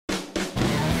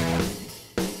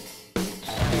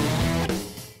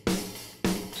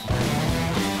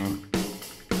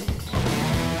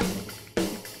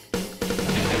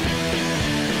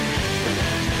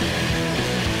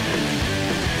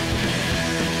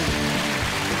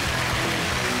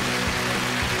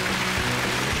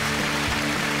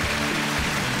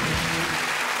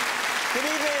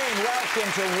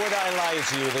Welcome to Would I Lie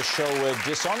to You, the show where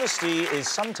dishonesty is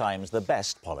sometimes the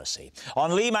best policy.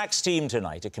 On Lee Mack's team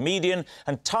tonight, a comedian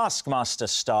and Taskmaster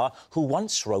star who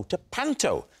once wrote a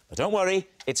panto. But don't worry,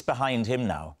 it's behind him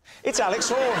now. It's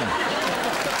Alex Horne.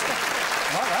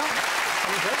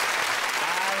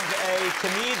 And a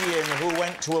comedian who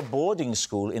went to a boarding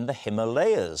school in the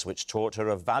Himalayas, which taught her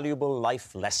a valuable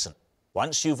life lesson.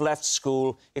 Once you've left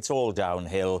school, it's all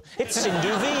downhill. It's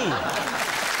Sindhu Vee.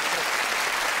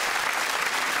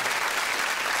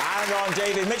 And on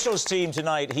David Mitchell's team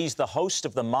tonight, he's the host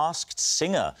of The Masked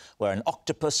Singer, where an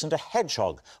octopus and a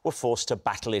hedgehog were forced to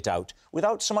battle it out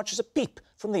without so much as a peep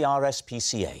from the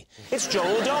RSPCA. It's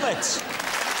Dommett.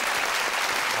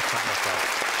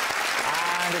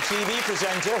 And a TV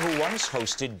presenter who once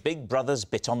hosted Big Brother's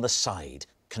Bit on the Side.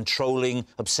 Controlling,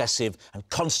 obsessive and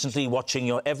constantly watching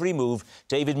your every move,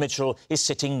 David Mitchell is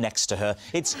sitting next to her.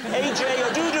 It's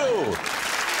Odudu.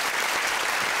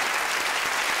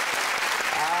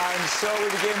 And so we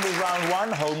begin with round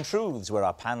one, Home Truths, where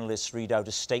our panellists read out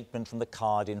a statement from the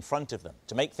card in front of them.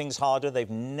 To make things harder, they've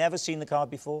never seen the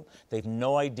card before. They've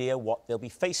no idea what they'll be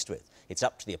faced with. It's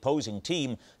up to the opposing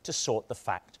team to sort the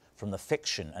fact from the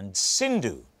fiction. And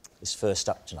Sindhu is first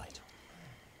up tonight.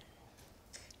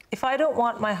 If I don't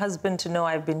want my husband to know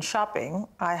I've been shopping,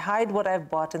 I hide what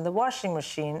I've bought in the washing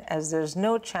machine, as there's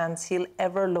no chance he'll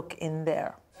ever look in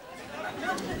there.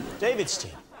 David's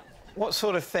team. What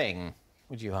sort of thing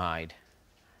would you hide?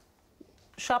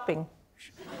 Shopping.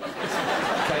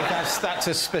 OK, that's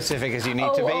as specific as you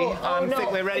need to be. I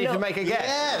think we're ready to make a guess.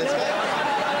 Yeah,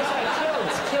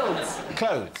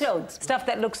 clothes. Clothes? Stuff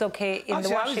that looks OK in the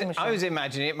washing machine. I was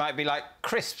imagining it might be like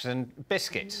crisps and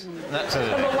biscuits. That sort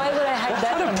of thing. But why would I hide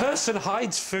that? What kind of person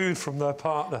hides food from their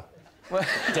partner?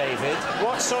 David,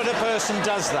 what sort of person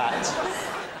does that?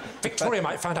 Victoria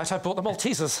might find out I bought the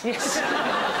Maltesers. Yes.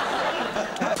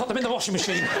 I put them in the washing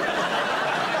machine.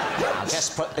 I'll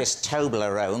just put this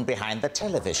Toblerone behind the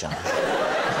television.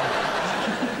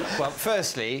 Well,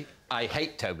 firstly, I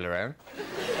hate Toblerone.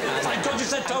 Thank God you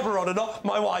said Toblerone and not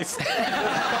my wife.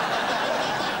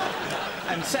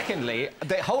 And secondly,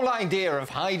 the whole idea of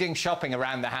hiding shopping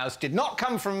around the house did not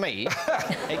come from me.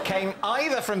 It came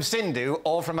either from Sindhu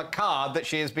or from a card that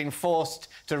she has been forced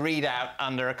to read out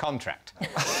under a contract.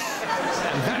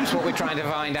 And that's what we're trying to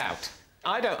find out.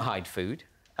 I don't hide food.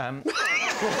 Never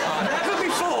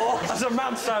before has a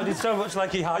man sounded so much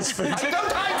like he hides food. I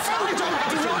don't hide food! I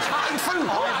do not hide food!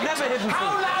 I've never hidden food.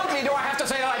 How loudly do I have to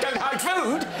say that I don't hide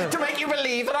food to make you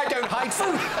believe that I don't hide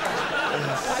food?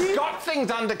 I've got things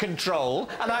under control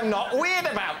and I'm not weird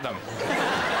about them.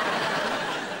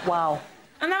 Wow.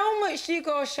 And how much do you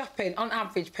go shopping on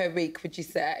average per week, would you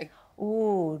say?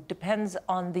 Ooh, depends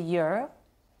on the year.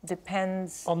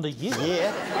 Depends... On the year?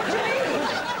 Yeah. What do you mean?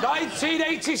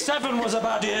 1987 was a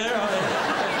bad year.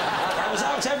 I was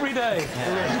out every day.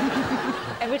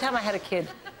 Every time I had a kid,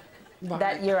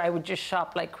 that year I would just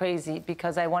shop like crazy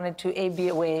because I wanted to, A, be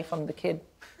away from the kid,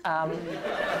 and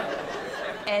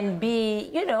B,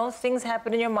 you know, things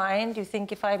happen in your mind. You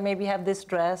think if I maybe have this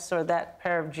dress or that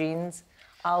pair of jeans,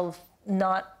 I'll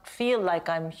not feel like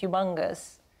I'm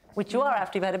humongous, which you are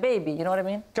after you've had a baby, you know what I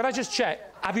mean? Can I just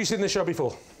check, have you seen this show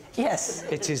before? Yes.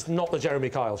 It is not the Jeremy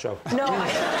Kyle show. No.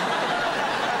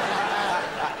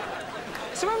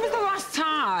 So when was the last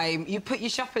time you put your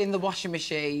shopping in the washing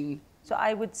machine? So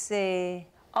I would say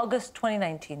August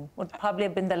 2019 would probably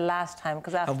have been the last time,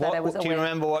 because after that I was away. Do you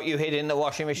remember what you hid in the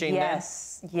washing machine then?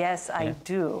 Yes, I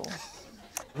do.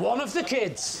 One of the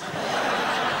kids.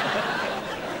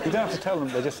 You don't have to tell them.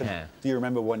 They just say, do you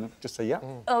remember one? Just say, yeah.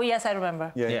 Oh, yes, I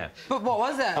remember. Yeah. But what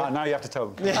was it? Now you have to tell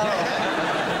them.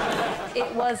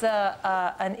 It was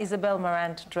an Isabel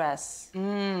Marant dress,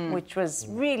 which was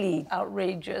really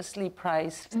outrageously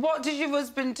priced. What did your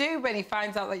husband do when he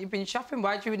finds out that you've been shopping?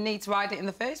 Why do you need to hide it in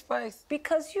the first place?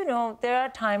 Because, you know, there are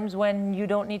times when you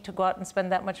don't need to go out and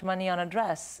spend that much money on a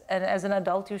dress. And as an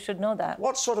adult, you should know that.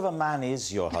 What sort of a man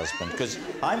is your husband? Because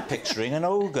I'm picturing an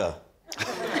ogre.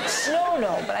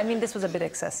 No, but I mean, this was a bit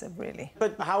excessive, really.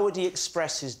 But how would he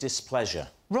express his displeasure?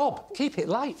 Rob, keep it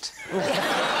light.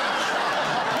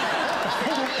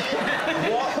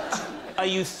 What are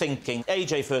you thinking?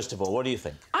 AJ, first of all, what do you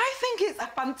think? I think it's a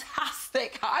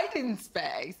fantastic hiding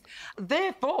space.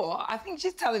 Therefore, I think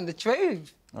she's telling the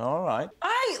truth. All right.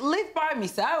 I live by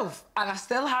myself, and I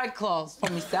still hide clothes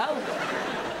for myself.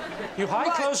 You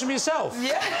hide clothes from yourself?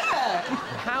 Yeah.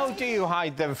 How do you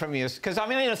hide them from yours? Because, I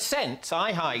mean, in a sense,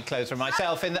 I hide clothes from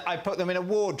myself in that I put them in a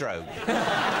wardrobe.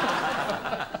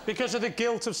 Because of the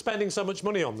guilt of spending so much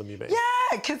money on them, you mean?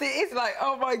 Yeah, because it is like,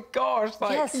 oh my gosh,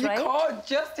 like Yes, you right? can't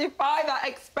justify that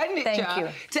expenditure Thank you.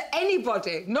 to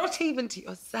anybody, not even to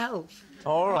yourself.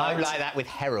 All right. I'm like that with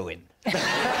heroin. All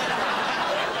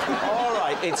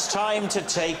right, it's time to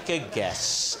take a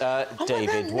guess.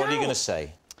 David, God, what are you no. going to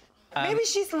say? Maybe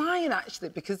she's lying, actually,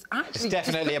 because actually... It's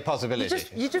definitely a possibility.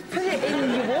 You just put it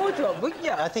in your wardrobe, wouldn't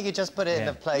you? I think you just put it in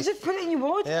the place. You just put it in your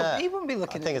wardrobe. Yeah. He wouldn't be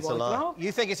looking I think at it's your a lie. wardrobe.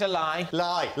 You think it's a lie?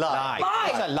 Lie. Lie.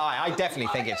 It's a lie. I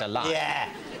definitely think it's a lie. Yeah.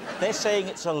 They're saying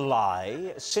it's a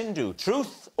lie. Sindhu,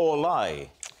 truth or lie?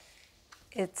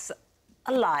 It's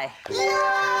a lie.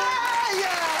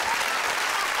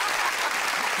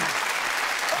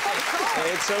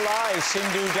 It's a lie.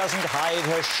 Sindhu doesn't hide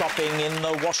her shopping in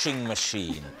the washing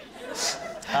machine.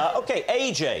 OK,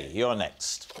 AJ, you're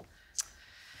next.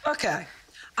 OK.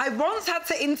 I once had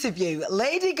to interview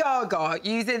Lady Gaga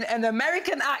using an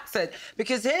American accent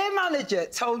because her manager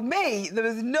told me there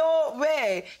was no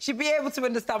way she'd be able to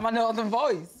understand my northern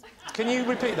voice. Can you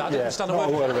repeat that? I didn't understand a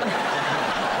not word. of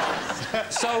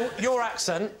it. So, your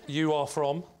accent, you are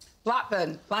from?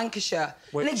 Blackburn, Lancashire.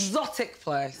 Which? An exotic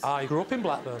place. I grew up in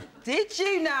Blackburn. Did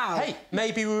you now? Hey,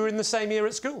 maybe we were in the same year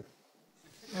at school.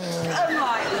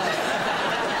 Unlikely.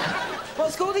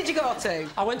 What school did you go to?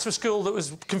 I went to a school that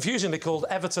was confusingly called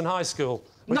Everton High School,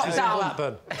 which Not is down. in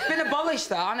Blackburn. It's been abolished,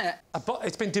 though, hasn't it?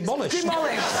 It's been demolished.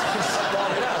 Demolished.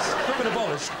 Well, it has. It's not been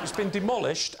abolished. It's been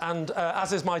demolished, and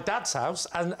as is my dad's house,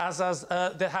 and as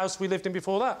the house we lived in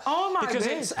before that. Oh, my Because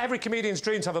days. it's every comedian's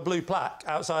dream to have a blue plaque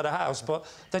outside a house, but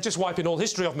they're just wiping all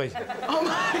history of me. Oh,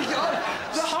 my God.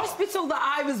 The hospital that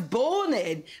I was born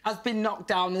in has been knocked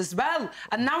down as well,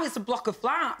 and now it's a block of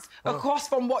flats across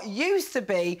from what used to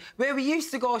be where we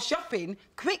used to go shopping,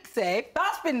 Quick Save.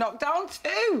 That's been knocked down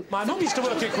too. My mum used to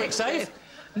work at Quick Save.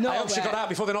 No I hope she way. got out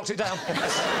before they knocked it down.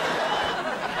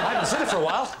 I haven't seen it for a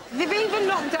while. They've even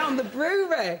knocked down the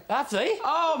brewery. Have they?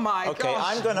 Oh, my OK, gosh.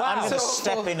 I'm going Wow. to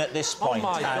step in at this point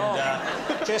my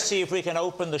and just see if we can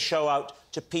open the show out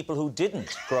to people who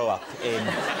didn't grow up in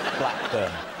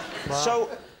Blackburn. So,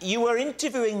 you were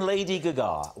interviewing Lady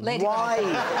Gaga. Lady Why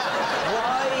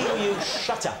were you...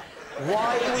 Shut up.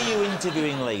 Why were you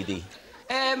interviewing Lady?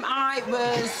 I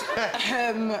was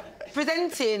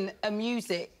presenting a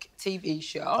music TV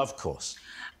show. Of course.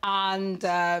 And,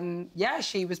 yeah,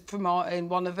 she was promoting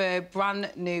one of her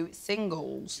brand new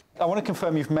singles. I want to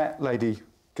confirm you've met Lady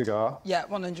Gaga. Yeah,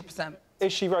 100%.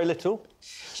 Is she very little?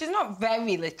 She's not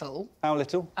very little. How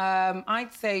little?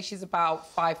 I'd say she's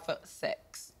about 5'6".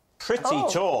 Pretty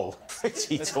tall.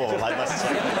 Pretty tall, I must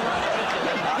say.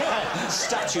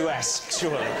 Statuesque,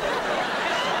 surely.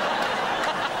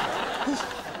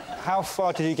 How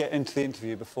far did you get into the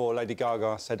interview before Lady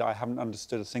Gaga said, I haven't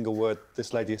understood a single word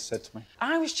this lady has said to me?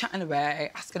 I was chatting away,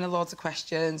 asking her loads of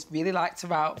questions, really liked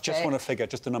her outfit. Just want a figure,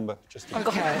 just a number. Just,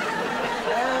 OK.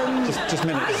 just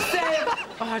minutes. I'd say,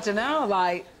 I don't know,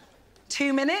 like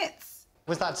 2 minutes.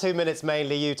 Was that 2 minutes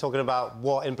mainly you talking about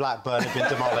what in Blackburn had been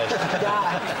demolished?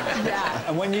 Yeah.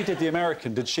 And when you did the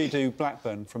American, did she do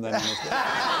Blackburn from then on as well?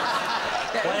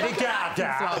 Lady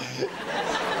Gaga.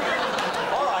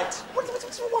 All right. What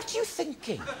are you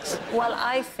thinking? Well,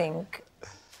 I think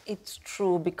it's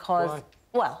true because... Why?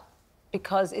 Well,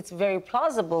 because it's very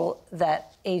plausible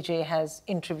that AJ has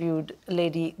interviewed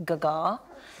Lady Gaga,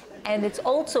 and it's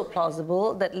also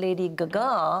plausible that Lady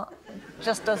Gaga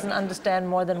just doesn't understand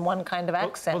more than one kind of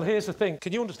accent. Well, here's the thing.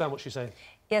 Can you understand what she's saying?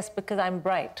 Yes, because I'm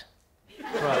bright.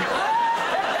 Right.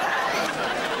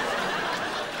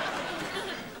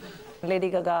 Lady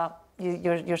Gaga,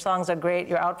 your songs are great,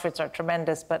 your outfits are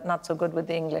tremendous, but not so good with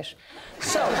the English.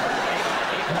 So...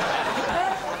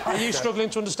 Are you struggling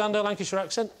to understand her Lancashire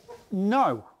accent?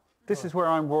 No. This is where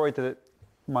I'm worried that it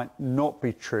might not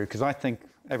be true, because I think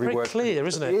every Very word... clear,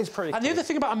 isn't it? It is pretty And clear. the other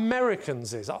thing about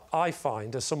Americans is, I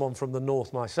find, as someone from the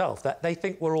north myself, that they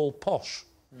think we're all posh.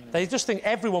 They just think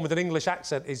everyone with an English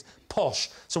accent is posh,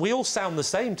 so we all sound the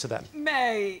same to them.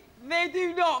 Mate, they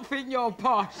do not think you're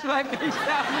posh. Let me tell you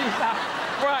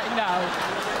that right now.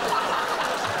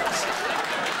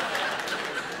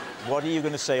 What are you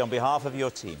going to say on behalf of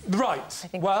your team? Right.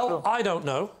 think Well, true. I don't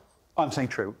know. I'm saying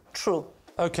true. True.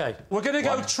 OK, we're going to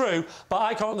go true, but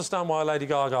I can't understand why Lady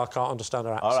Gaga can't understand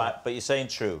her accent. All right, but you're saying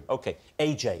true. OK,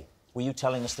 AJ, were you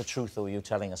telling us the truth or were you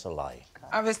telling us a lie?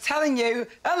 I was telling you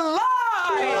a lie!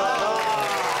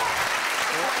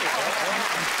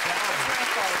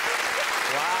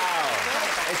 Wow.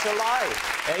 It's a lie.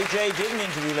 AJ didn't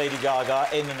interview Lady Gaga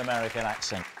in an American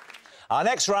accent. Our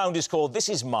next round is called This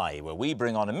Is My, where we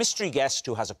bring on a mystery guest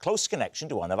who has a close connection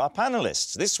to one of our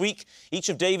panellists. This week, each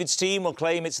of David's team will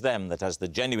claim it's them that has the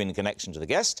genuine connection to the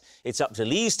guest. It's up to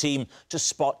Lee's team to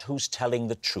spot who's telling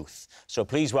the truth. So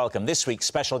please welcome this week's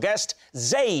special guest,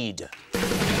 Zaid.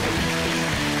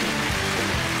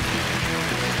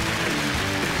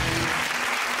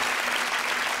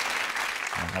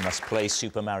 I must play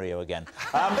Super Mario again.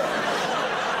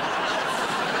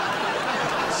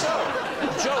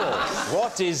 Joel,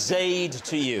 what is Zaid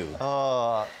to you?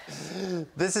 Oh,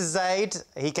 this is Zaid.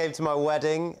 He came to my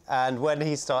wedding, and when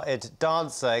he started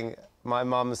dancing, my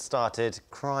mum started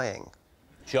crying.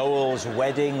 Joel's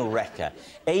wedding wrecker.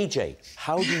 AJ,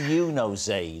 how do you know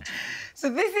Zaid? So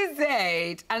this is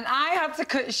Zaid, and I had to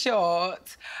cut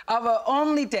short our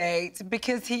only date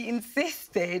because he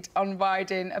insisted on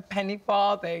riding a penny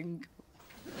farthing.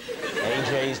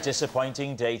 AJ's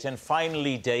disappointing date. And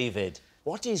finally, David,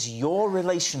 what is your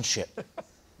relationship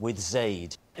with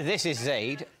Zaid? This is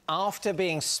Zaid. After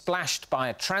being splashed by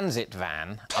a transit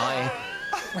van,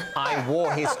 I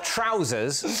wore his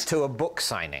trousers to a book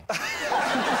signing.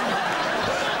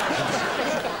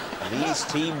 Lee's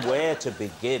team, where to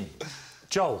begin?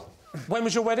 Joel, when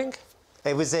was your wedding?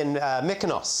 It was in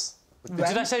Mykonos.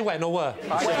 Did I say when or where?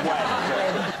 I said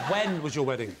when. When was your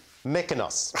wedding?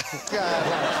 Mykonos.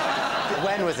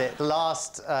 When was it?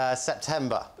 Last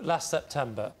September. Last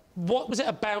September. What was it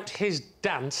about his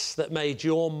dance that made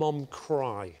your mum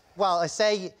cry? Well, I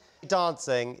say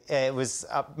dancing, it was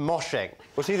moshing.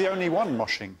 Was he the only one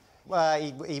moshing?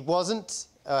 He wasn't.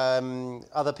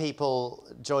 Other people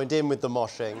joined in with the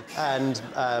moshing, and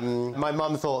my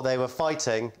mum thought they were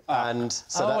fighting, and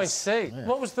so I see. Yeah.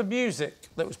 What was the music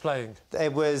that was playing?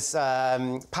 It was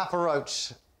Papa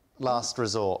Roach, Last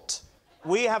Resort.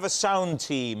 We have a sound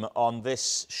team on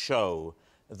this show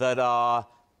that are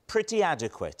pretty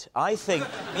adequate. I think,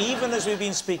 even as we've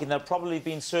been speaking, they've probably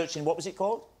been searching... What was it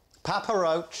called? Papa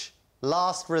Roach,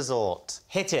 Last Resort.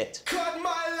 Hit it.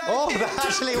 Oh, that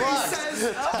actually worked.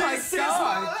 Oh,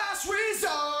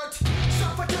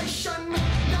 my God.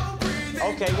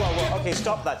 OK, well, OK,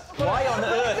 stop that. Why on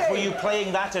earth were you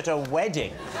playing that at a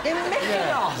wedding? In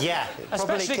Mykonos? Yeah.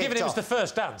 Especially given it was the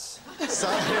first dance. So...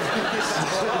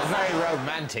 Not very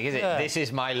romantic, is it? Yeah. This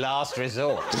is my last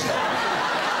resort.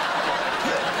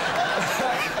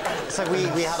 So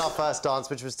we had our first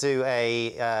dance, which was to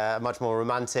a much more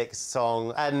romantic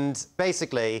song. And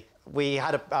basically, we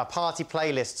had a party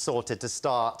playlist sorted to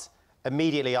start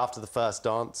immediately after the first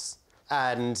dance.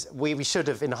 And we should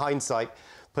have, in hindsight,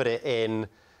 put it in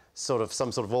some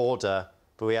sort of order,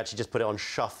 but we actually just put it on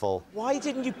shuffle. Why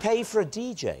didn't you pay for a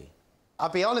DJ? I'll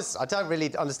be honest, I don't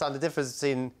really understand the difference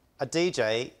between a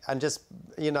DJ and just,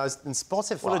 you know, and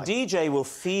Spotify. Well, a DJ will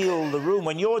feel the room.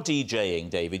 When you're DJing,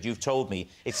 David, you've told me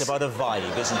it's about a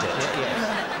vibe, isn't it?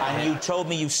 Yeah. And you told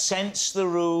me you sense the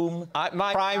room.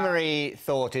 My primary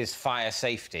thought is fire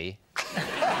safety.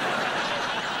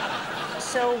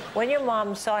 So, when your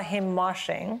mom saw him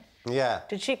moshing... Yeah.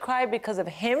 Did she cry because of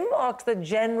him or the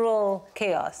general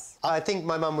chaos? I think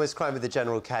my mum was crying with the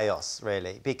general chaos,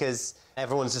 really, because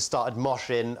everyone's just started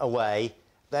moshing away.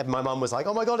 Then my mum was like,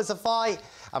 oh, my God, it's a fight.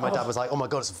 And my dad was like, oh, my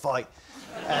God, it's a fight.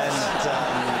 And...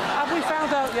 Have we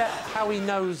found out yet how he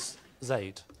knows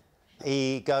Zaid?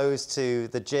 He goes to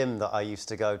the gym that I used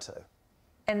to go to.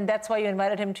 And that's why you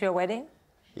invited him to your wedding?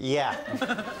 Yeah.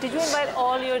 Did you invite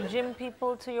all your gym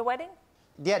people to your wedding?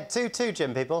 Yeah, two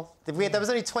gym people. There was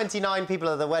only 29 people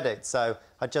at the wedding, so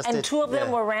I just and did... two of them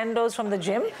were randos from the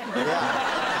gym?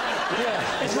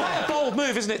 Yeah. It's quite a bold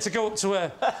move, isn't it, to go up to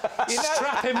a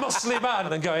strapping, muscly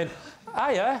man and going,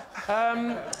 hiya,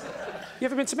 you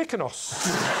ever been to Mykonos?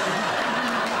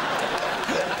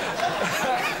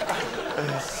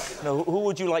 No, who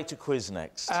would you like to quiz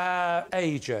next?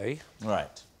 AJ.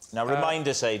 Right. Now, remind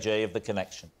us, AJ, of the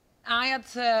connection. I had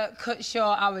to cut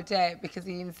short our date because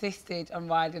he insisted on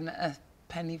riding a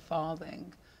penny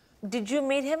farthing. Did you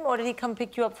meet him or did he come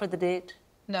pick you up for the date?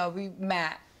 No, we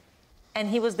met. And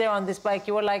he was there on this bike.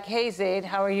 You were like, hey, Zaid,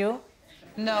 how are you?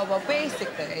 No, well,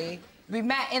 basically, we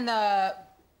met in a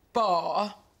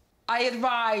bar. I had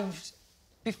arrived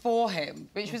before him,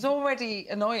 which was already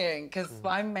annoying because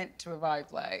I'm meant to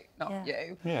arrive late, not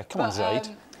you. Yeah, come on, Zaid.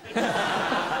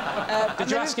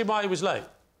 Did you ask him why he was late?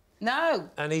 No.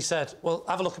 And he said, well,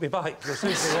 have a look at my bike.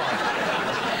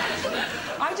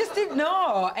 I just didn't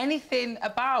know anything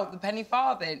about the penny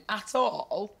farthing at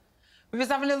all. We was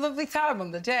having a lovely time on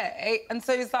the day, and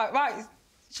so he was like, right,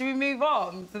 should we move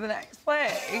on to the next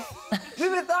place? We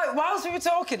were like, whilst we were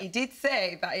talking, he did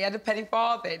say that he had a penny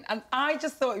farthing, and I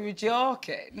just thought he was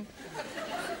joking.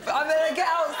 And then I get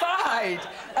outside,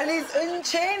 and he's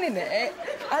unchaining it,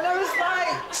 and I was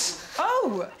like,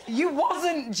 oh, you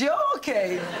wasn't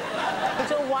joking.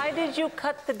 So why did you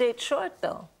cut the date short,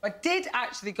 though? I did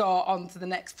actually go on to the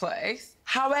next place.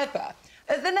 However,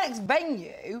 at the next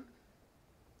venue,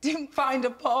 didn't find a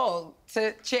pole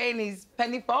to chain his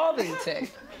penny farthing to.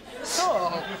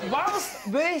 So, whilst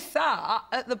we're sat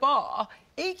at the bar,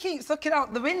 he keeps looking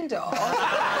out the window, looking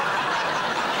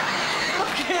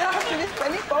after his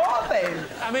penny farthing.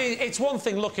 I mean, it's one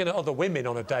thing looking at other women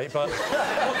on a date, but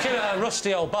looking at a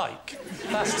rusty old bike,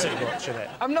 that's too much, isn't it?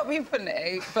 I'm not being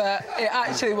funny, but it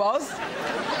actually was.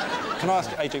 Can I ask,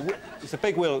 AJ, is the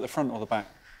big wheel at the front or the back?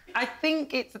 I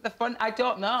think it's at the front. I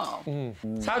don't know.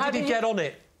 So how did he get on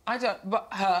it? I don't... But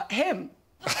him.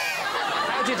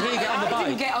 How did he get on the bike? I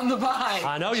didn't get on the bike.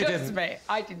 I know you Trust didn't. me,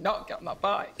 I did not get on that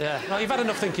bike. Yeah. Well, you've had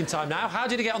enough thinking time now. How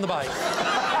did he get on the bike?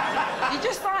 He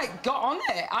just, like, got on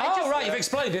it. Right, you've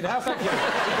explained it now, thank you.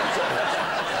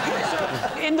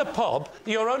 In the pub,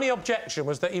 your only objection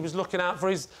was that he was looking out for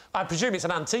his... I presume it's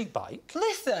an antique bike.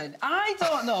 Listen, I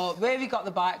don't know where he got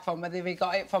the bike from, whether he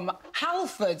got it from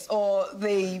Halfords or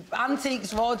the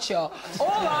Antiques Roadshow.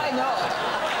 All I know...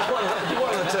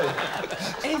 What are the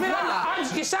two? Is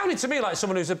that... You sounded to me like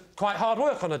someone who's quite hard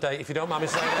work on a date, if you don't mind me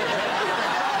saying.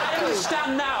 I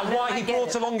understand now why he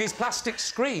brought along his plastic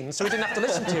screen so he didn't have to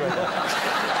listen to it.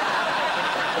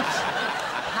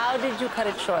 How did you cut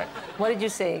it short? What did you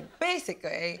say?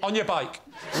 Basically... On your bike.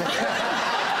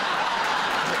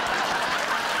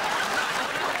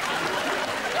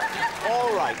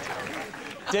 All right.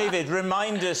 David,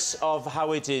 remind us of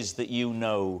how it is that you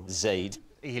know Zaid.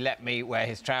 He let me wear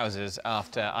his trousers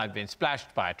after I'd been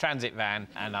splashed by a transit van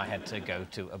and I had to go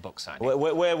to a book signing.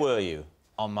 Where were you?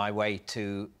 On my way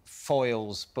to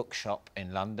Foyle's bookshop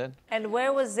in London. And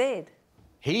where was Zaid?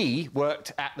 He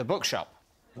worked at the bookshop.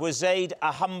 Was Zaid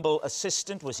a humble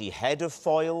assistant? Was he head of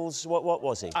Foyles? What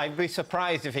was he? I'd be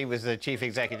surprised if he was the chief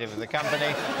executive of the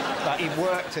company, but he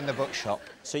worked in the bookshop.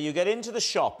 So you get into the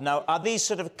shop. Now, are these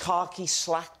sort of khaki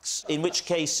slacks? In which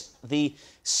case, the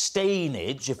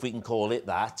stainage, if we can call it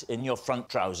that, in your front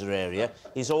trouser area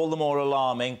is all the more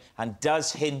alarming and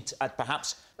does hint at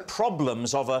perhaps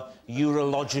problems of a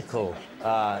urological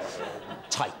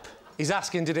type. He's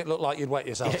asking, did it look like you'd wet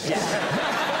yourself?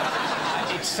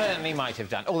 It certainly might have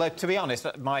done. Although, to be honest,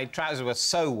 my trousers were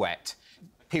so wet,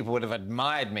 people would have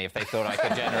admired me if they thought I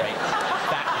could generate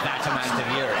that amount of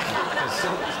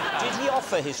urine. Did he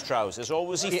offer his trousers, or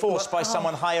was he forced by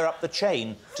someone higher up the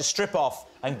chain to strip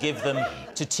off and give them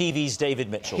to TV's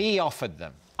David Mitchell? He offered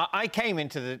them. I came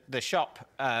into the shop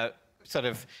sort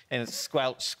of in a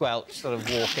squelch, sort of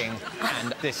walking,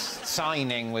 and this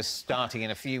signing was starting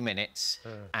in a few minutes,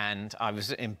 and I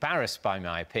was embarrassed by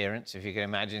my appearance, if you can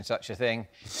imagine such a thing,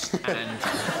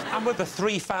 And were the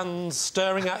three fans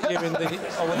staring at you in the...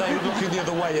 Or were they looking the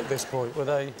other way at this point, were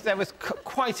they? There was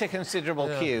quite a considerable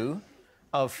queue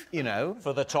of, you know...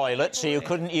 For the toilet, so you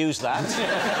couldn't use that.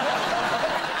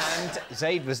 And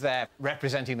Zaid was there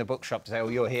representing the bookshop to say, oh,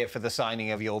 you're here for the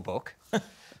signing of your book.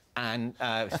 And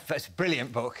it's a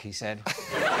brilliant book, he said.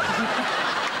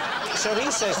 So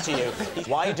he says to you,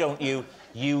 why don't you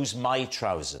use my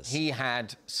trousers? He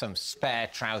had some spare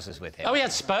trousers with him. Oh, he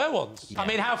had spare ones? Yeah. I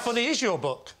mean, how funny is your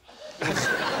book? But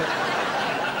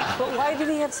why did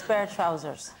he have spare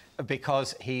trousers?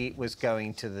 Because he was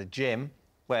going to the gym,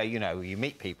 where, you know, you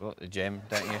meet people at the gym,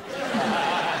 don't you?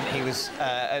 And he was...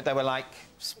 they were like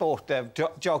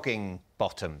jogging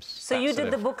bottoms. So you did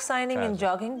the book signing in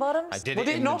jogging bottoms? I did. Would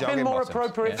it not been more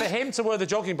appropriate for yes. him to wear the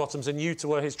jogging bottoms and you to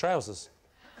wear his trousers?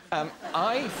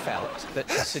 I felt that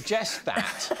to suggest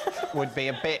that would be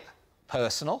a bit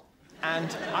personal,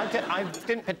 and I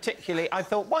didn't particularly... I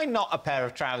thought, why not a pair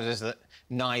of trousers that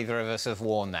neither of us have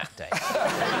worn that day?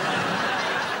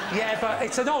 Yeah, but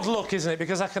it's an odd look, isn't it?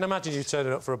 Because I can imagine you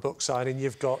turning up for a book signing,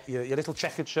 you've got your little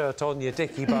checkered shirt on, your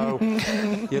dicky bow,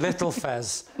 your little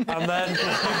fez, and then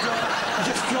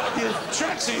you've got your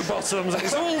tracksuit bottoms, and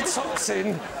it's all tucked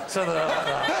in, so they're like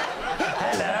that.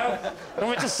 Hello,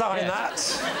 want me to sign that?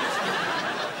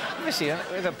 Obviously,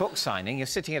 with a book signing, you're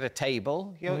sitting at a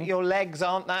table, your legs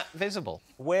aren't that visible.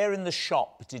 Where in the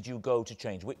shop did you go to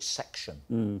change? Which section?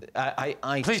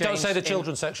 Please don't say the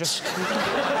children's section.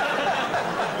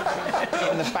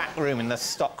 In the back room, in the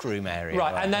stock room area.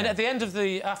 Right, and then at the end of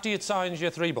the... After you'd signed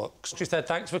your 3 books, she said,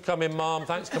 thanks for coming, Mum,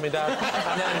 thanks for coming down.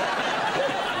 And then...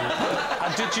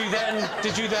 And did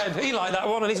you then... He liked that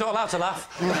one, and he's not allowed to laugh.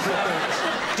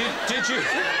 Did you...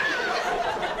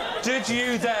 Did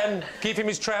you then give him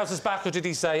his trousers back, or did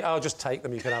he say, "Oh, just take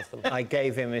them, you can have them"? I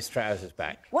gave him his trousers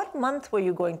back. What month were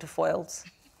you going to Foyles?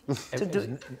 It was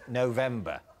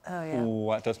November. Oh, yeah.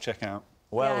 Oh, that does check out.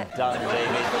 Well Yeah. done,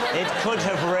 David. It could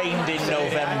have rained in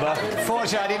November.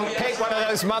 Fortunately, I didn't pick one of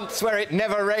those months where it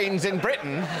never rains in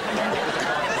Britain.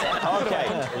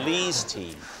 OK, Lee's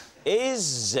team. Is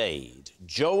Zaid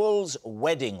Joel's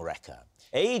wedding wrecker,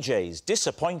 AJ's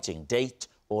disappointing date,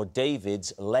 or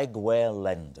David's legwear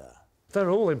lender?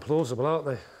 They're all implausible, aren't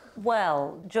they?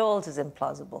 Well, Joel's is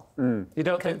implausible. You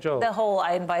don't think, Joel? The whole,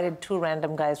 I invited 2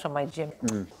 random guys from my gym.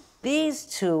 These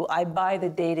 2, I buy the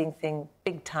dating thing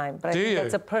big time. But I think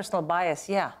that's a personal bias,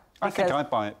 yeah. I think I'd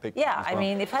buy it big Yeah, as well. I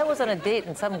mean, if I was on a date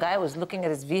and some guy was looking at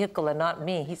his vehicle and not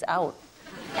me, he's out.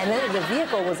 And then if the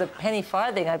vehicle was a penny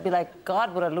farthing, I'd be like,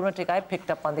 God, what a lunatic I picked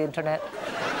up on the internet.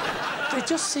 They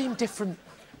just seem different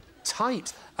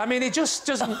types. I mean, it just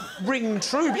doesn't ring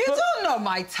true. You don't know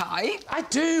my type. I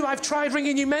do. I've tried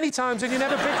ringing you many times and you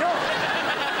never pick up.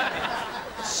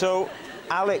 So,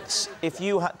 Alex, if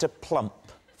you had to plump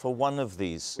for one of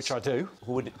these... Which I do.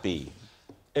 Who would it be?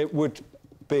 It would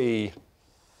be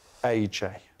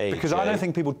AJ. Because I don't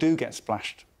think people do get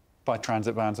splashed by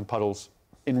transit vans and puddles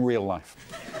in real life.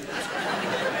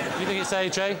 You think it's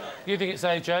AJ? You think it's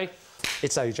AJ?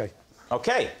 It's AJ.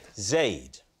 OK,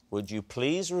 Zaid, would you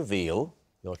please reveal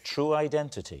your true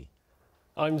identity?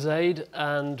 I'm Zaid,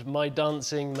 and my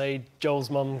dancing made Joel's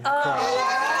mum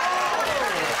cry.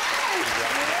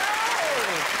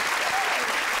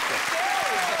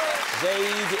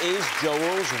 Zaid is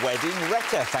Joel's wedding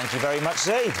wrecker. Thank you very much,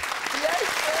 Zaid.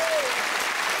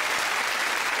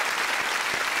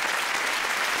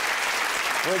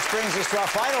 Which brings us to our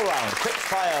final round,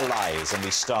 quick-fire lies, and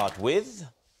we start with...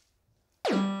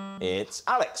 It's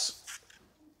Alex.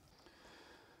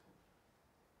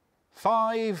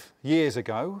 5 years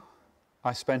ago,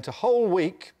 I spent a whole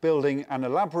week building an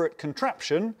elaborate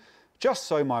contraption just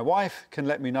so my wife can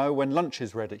let me know when lunch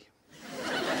is ready.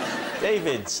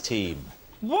 David's team.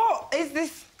 What is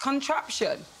this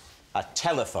contraption? A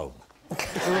telephone.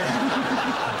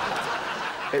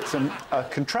 It's a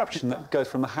contraption that goes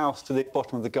from the house to the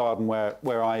bottom of the garden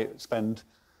where I spend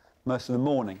most of the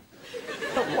morning.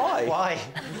 But why? Why?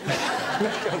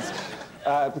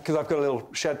 Because I've got a little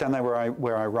shed down there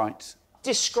where I write.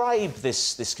 Describe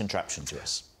this contraption to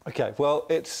us. OK, well,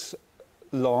 it's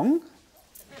long.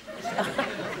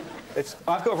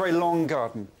 I've got a very long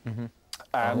garden.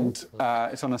 And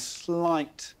it's on a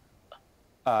slight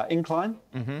incline.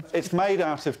 It's made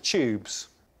out of tubes,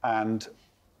 and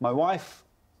my wife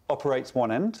operates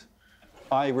one end.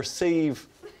 I receive...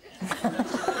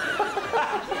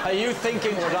 Are you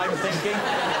thinking what I'm thinking?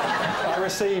 I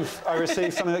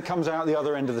receive something that comes out the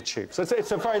other end of the tube. So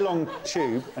it's a very long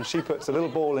tube, and she puts a little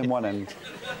ball in one end.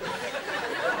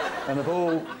 And the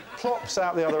ball plops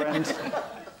out the other end.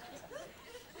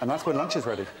 And that's when lunch is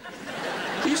ready.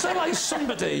 You sound like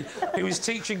somebody who is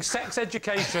teaching sex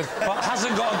education but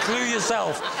hasn't got a clue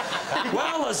yourself.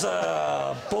 Well, there's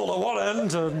a ball at one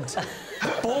end and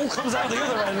the ball comes out the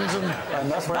other end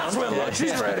and that's when lunch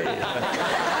is ready.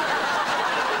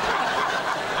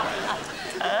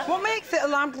 What makes it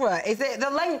elaborate? Is it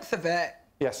the length of it?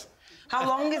 Yes. How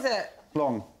long is it?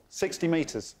 Long. 60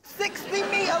 metres.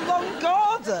 60-metre long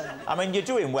garden. I mean, you're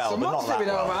doing well, but not that doing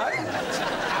well. all right.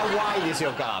 How wide is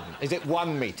your garden? Is it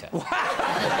 1 metre?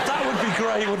 That would be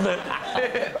great, wouldn't it?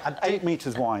 And 8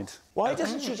 metres wide. Why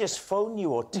doesn't she just phone you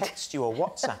or text you or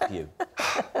WhatsApp you?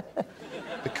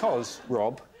 Because,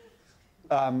 Rob,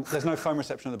 there's no phone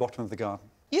reception at the bottom of the garden.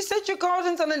 You said your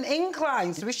garden's on an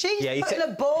incline, so if she's putting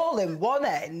a ball in one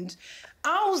end,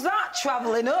 how's that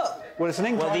travelling up? Well, it's an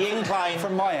incline. Well, the incline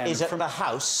from my end is at the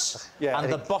house, Yeah, and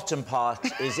the bottom part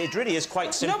is... It really is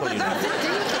quite simple, No, but you know.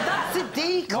 that's a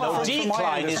decline. No, from my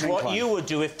decline end, it's is an what incline. you would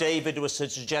do if David was to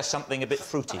suggest something a bit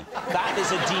fruity. That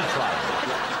is a decline.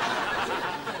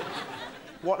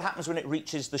 What happens when it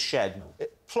reaches the shed?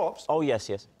 It plops Oh, yes,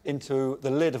 yes. into the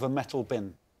lid of a metal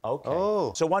bin. OK.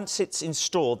 Oh. So once it's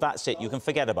installed, that's it. You can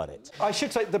forget about it. I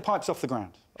should say the pipe's off the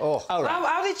ground. Oh, all right.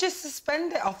 How did you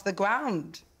suspend it off the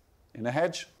ground? In a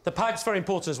hedge. The pipe's very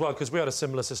important as well, because we had a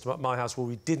similar system at my house where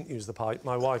we didn't use the pipe.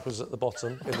 My wife was at the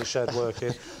bottom in the shed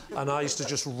working, and I used to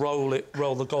just roll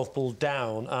the golf ball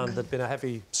down, and there'd been a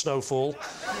heavy snowfall,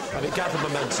 and it gathered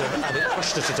momentum, and it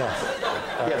pushed her to death.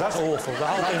 Yeah, that's Awful. The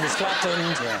whole thing was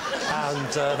flattened,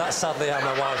 and that's sadly how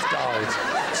my wife died.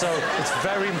 So it's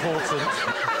very important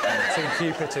to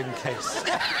keep it in case.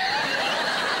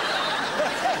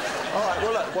 All right,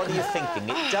 well, look, what are you thinking?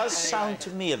 It does sound to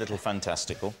me a little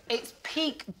fantastical. It's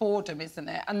peak boredom, isn't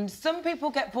it? And some people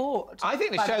get bored. I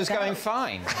think the show's going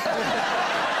fine.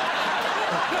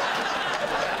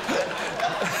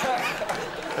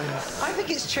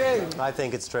 it's true. I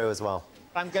think it's true as well.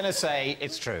 I'm going to say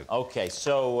it's true. OK,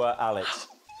 so, Alex,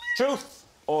 truth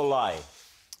or lie?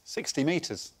 60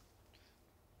 metres.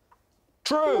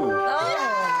 True!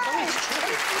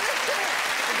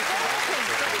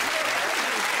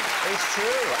 It's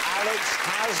true. Alex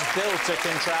has built a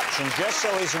contraption just so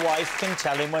his wife can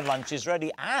tell him when lunch is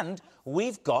ready. And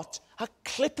we've got a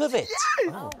clip of it.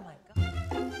 Yes! Oh, my God.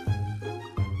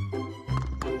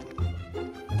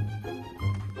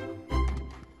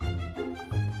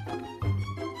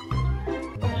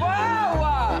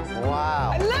 Wow!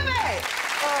 Wow. I love it!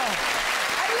 Oh,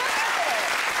 I love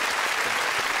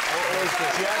It was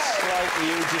just like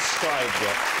you described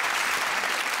it.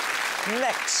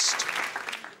 Next.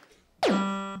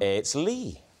 It's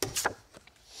Lee.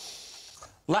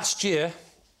 Last year,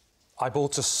 I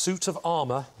bought a suit of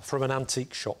armour from an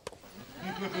antique shop.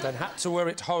 Then had to wear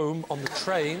it home on the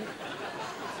train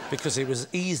because it was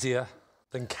easier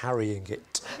than carrying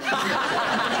it.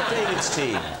 David's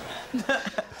team.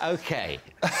 OK.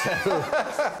 So,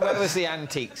 where was the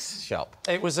antiques shop?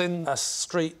 It was in a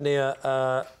street near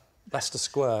Leicester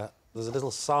Square. There's a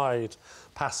little side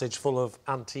passage full of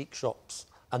antique shops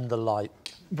and the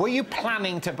like. Were you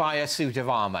planning to buy a suit of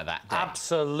armour that day?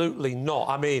 Absolutely not.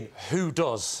 I mean, who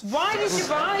does? it. Why did you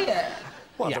buy it?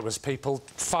 Well, there was people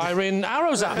firing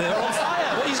arrows at me. They're on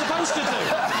fire. What are you supposed to do?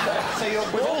 So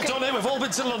We've all done it. We've all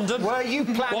been to London. Were you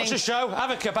planning... Watch a show,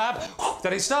 have a kebab,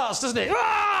 then it starts, doesn't it? Were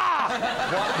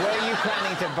you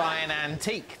planning to buy an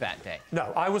antique that day?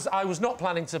 No, I was not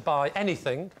planning to buy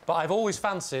anything, but I've always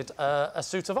fancied a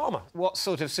suit of armour. What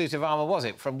sort of suit of armour was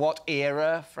it? From what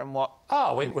era? From what...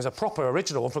 Oh, it was a proper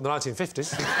original one from the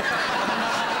 1950s.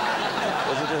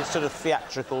 Was it a sort of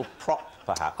theatrical prop,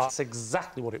 perhaps? That's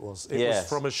exactly what it was. It Yes. was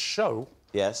from a show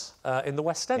Yes. in the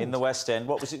West End. In the West End.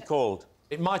 What was it called?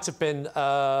 It might have been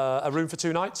A Room for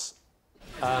Two Nights.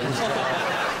 And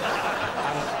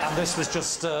this was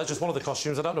just one of the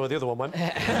costumes. I don't know where the other one went.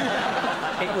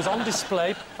 It was on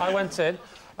display. I went in,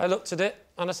 I looked at it,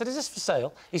 and I said, "Is this for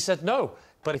sale?" He said, "No,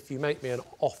 but if you make me an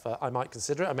offer, I might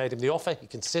consider it." I made him the offer, he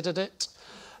considered it.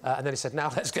 And then he said, "Now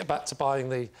let's get back to buying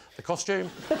the costume."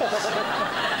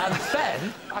 And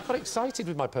then I got excited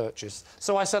with my purchase.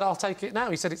 So I said, "I'll take it now."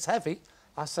 He said, "It's heavy."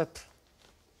 I said,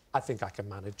 "I think I can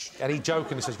manage." And he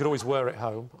jokingly said, "You could always wear it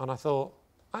home." And I thought,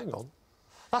 hang on.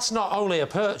 That's not only a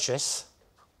purchase,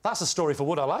 that's a story for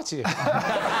Would I Lie to You?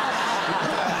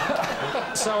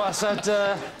 So I said,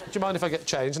 "Do you mind if I get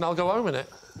changed and I'll go home in it?"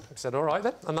 He said, "All right,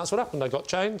 then." And that's what happened. I got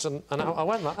changed and out I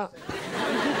went like that.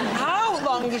 How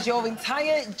long is your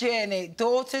entire journey,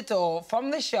 door to door,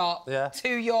 from the shop to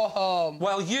your home?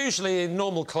 Well, usually in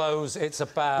normal clothes, it's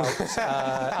about,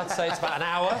 I'd say it's about an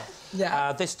hour.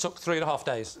 Yeah. This took 3.5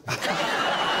 days.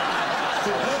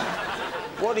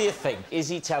 What do you think? Is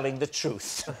he telling the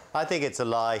truth? I think it's a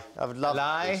lie. I would love it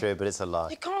to be true, but it's a lie.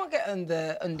 You can't get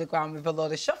underground with a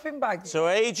load of shopping bags. So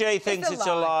AJ thinks it's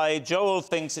a lie. Joel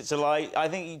thinks it's a lie. I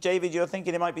think, David, you're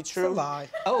thinking it might be true? It's a lie.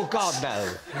 Oh, God,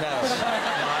 no. No.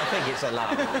 I think it's a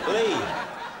lie. Lee,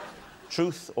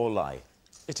 truth or lie?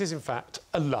 It is, in fact,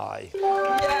 a lie. Yay!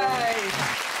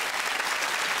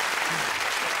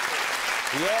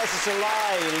 Yes, it's a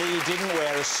lie. Lee didn't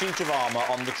wear a suit of armour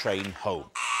on the train home.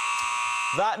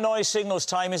 That noise signals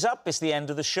time is up. It's the end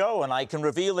of the show, and I can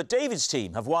reveal that David's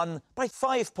team have won by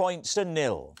 5 points to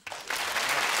 0.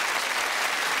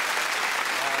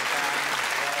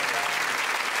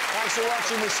 Thanks for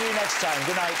watching. We'll see you next time.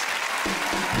 Good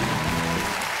night.